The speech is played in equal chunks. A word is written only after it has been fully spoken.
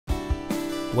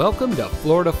Welcome to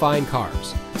Florida Fine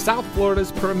Cars, South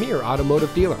Florida's premier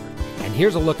automotive dealer. And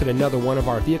here's a look at another one of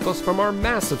our vehicles from our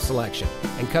massive selection,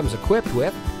 and comes equipped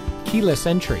with keyless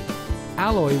entry,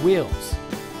 alloy wheels,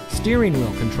 steering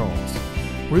wheel controls,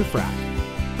 roof rack,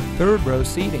 third row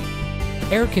seating,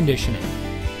 air conditioning,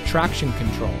 traction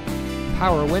control,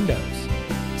 power windows,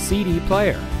 CD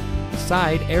player,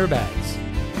 side airbags,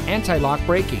 anti-lock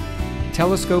braking,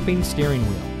 telescoping steering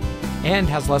wheel, and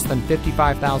has less than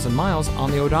 55,000 miles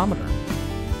on the odometer.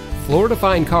 Florida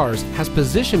Fine Cars has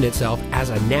positioned itself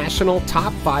as a national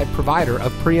top 5 provider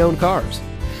of pre-owned cars.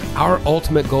 Our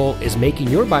ultimate goal is making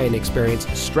your buying experience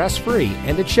stress-free,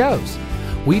 and it shows.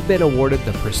 We've been awarded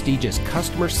the prestigious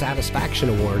Customer Satisfaction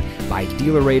Award by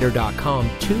DealerRater.com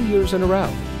 2 years in a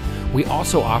row. We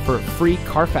also offer free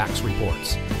Carfax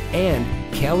reports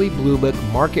and Kelley Blue Book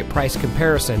market price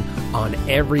comparison on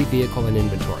every vehicle in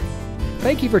inventory.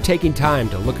 Thank you for taking time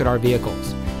to look at our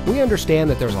vehicles. We understand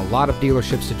that there's a lot of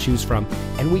dealerships to choose from,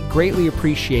 and we greatly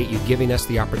appreciate you giving us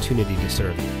the opportunity to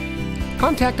serve you.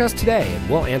 Contact us today and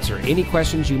we'll answer any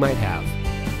questions you might have.